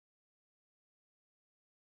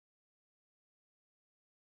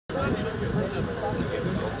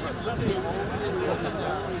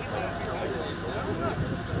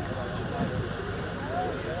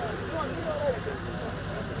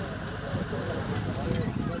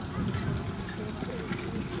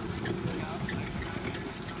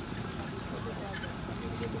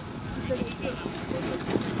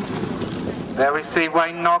There we see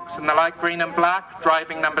Wayne Knox in the light green and black,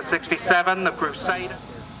 driving number 67, the Crusader.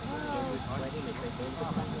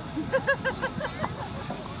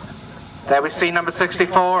 There we see number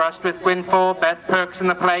 64, Ystwyth Gwynfor, Beth Perks in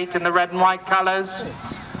the plate in the red and white colours.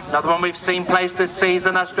 Another one we've seen placed this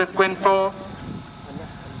season, Ystwyth Gwynfor.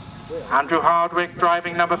 Andrew Hardwick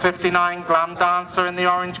driving number 59, Glam Dancer in the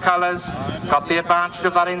orange colours. Got the advantage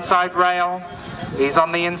of that inside rail. He's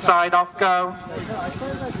on the inside, off go.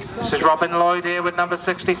 This is Robin Lloyd here with number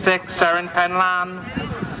 66, Seren Penlan.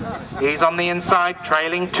 He's on the inside,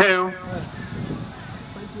 trailing 2.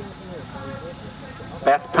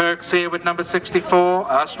 Beth Perks here with number 64,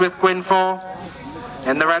 Ystwyth Gwynfor.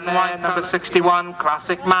 In the red and white, number 61,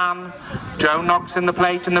 Classic Man. Joe Knox in the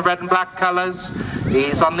plate in the red and black colours.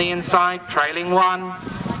 He's on the inside, trailing 1.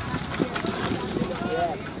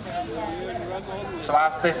 So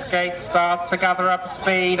as this gate starts to gather up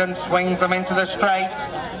speed and swings them into the straight.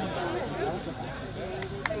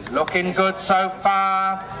 Looking good so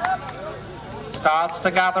far. Starts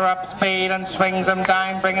to gather up speed and swings them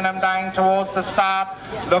down, bringing them down towards the start.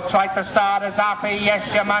 Looks like the start is happy.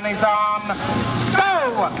 Yes, your man is on.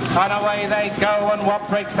 Go! And away they go. And what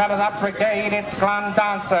breaks out of that brigade? It's Glam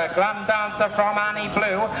Dancer. Glam Dancer from Annie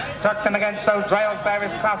Blue. Tucked in against those rails there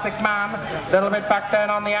is Classic Man. A little bit back then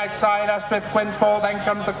on the outside, Ystwyth Gwynfor. Then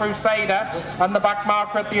comes the Crusader. And the back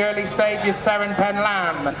marker at the early stage is Seren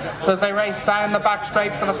Penlan. So as they race down the back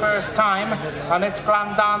straight for the first time. And it's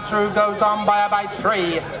Glam Dancer who goes on by about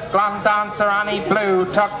 3. Glam Dancer, Annie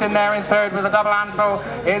Blue, tucked in there in third with a double handful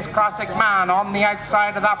is Classic Man. On the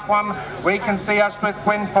outside of that one, we can see Ystwyth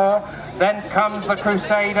Gwynfor. Then comes the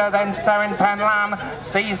Crusader, then Seren Penlan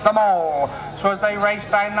sees them all. So as they race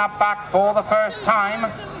down that back for the first time,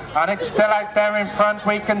 and it's still out there in front,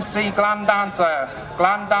 we can see Glam Dancer.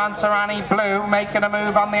 Glam Dancer, Annie Blue, making a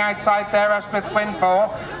move on the outside there, Ystwyth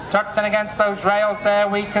Gwynfor. Tucked in against those rails there,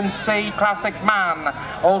 we can see Classic Man.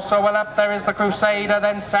 Also well up there is the Crusader,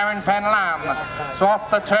 then Seren Penlan. So off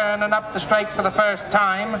the turn and up the straight for the first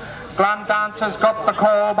time. Glam Dancer's got the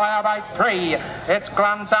call by about 3. It's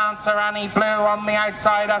Glam Dancer, Annie Blue on the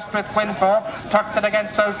outside, Ystwyth Gwynfor. Tucked it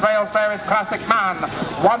against those rails there is Classic Man.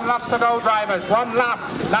 1 lap to go, drivers, 1 lap.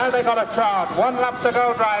 Now they got a trot. 1 lap to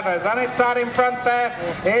go, drivers. And it's out in front there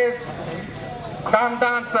is Glam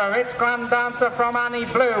Dancer. It's Glam Dancer from Annie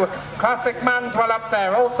Blue. Classic Man's well up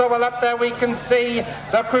there. Also well up there we can see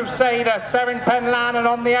the Crusader, Seren Penlan, and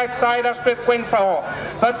on the outside Ystwyth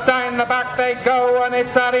Gwynfor. But down the back they go, and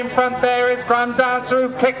it's out in front there is Glam Dancer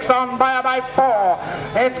who kicks on by about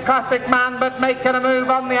 4. It's Classic Man, but making a move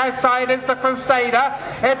on the outside is the Crusader.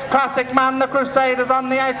 It's Classic Man, the Crusader's on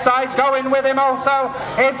the outside. Going with him also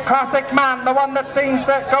is Classic Man. The one that seems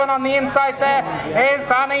to going on the inside there is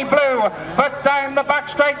Annie Blue. But down the back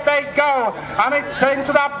straight they go, and it's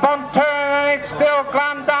into that bunt turn, and it's still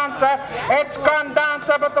Glam Dancer. It's Glam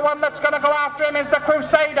Dancer, but the one that's going to go after him is the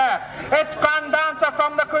Crusader. It's Glam Dancer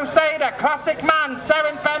from the Crusader. Classic Man,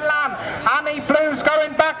 Seren Penlan. Annie Blue's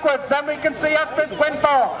going backwards. Then we can see Ystwyth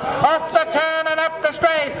Gwynfor off the turn and up the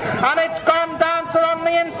straight, and it's Glam Dancer on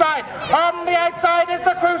the inside. On the outside is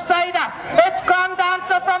the Crusader. It's Glam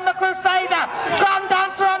Dancer from the Crusader. Glam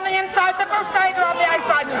Dancer on the inside, the Crusader on the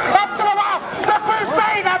outside. Up to the wall. The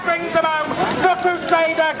Crusader brings them home. The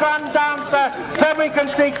Crusader, Glam Dancer. Then we can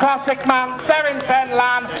see Classic Man, Seren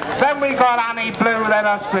Penlan. Then we got Annie Blue, then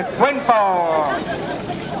Ystwyth Gwynfor.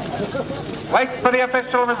 Wait for the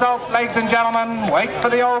official results, ladies and gentlemen. Wait for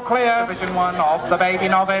the all clear. Division 1 of the Baby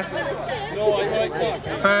Novice.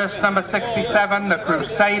 First, number 67, the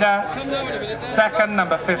Crusader. Second,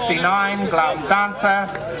 number 59, Glam Dancer.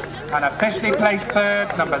 And officially placed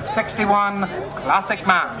third, number 61, Classic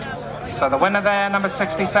Man. So the winner there, number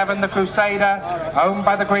 67, the Crusader, owned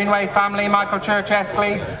by the Greenway family, Michael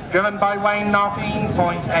Church-Estley, driven by Wayne Knox,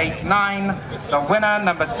 0.89. The winner,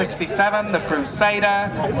 number 67, the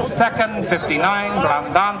Crusader. Second, 59,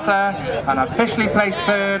 Glam Dancer. And officially placed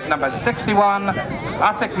third, number 61,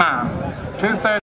 Classic Man. 2/3.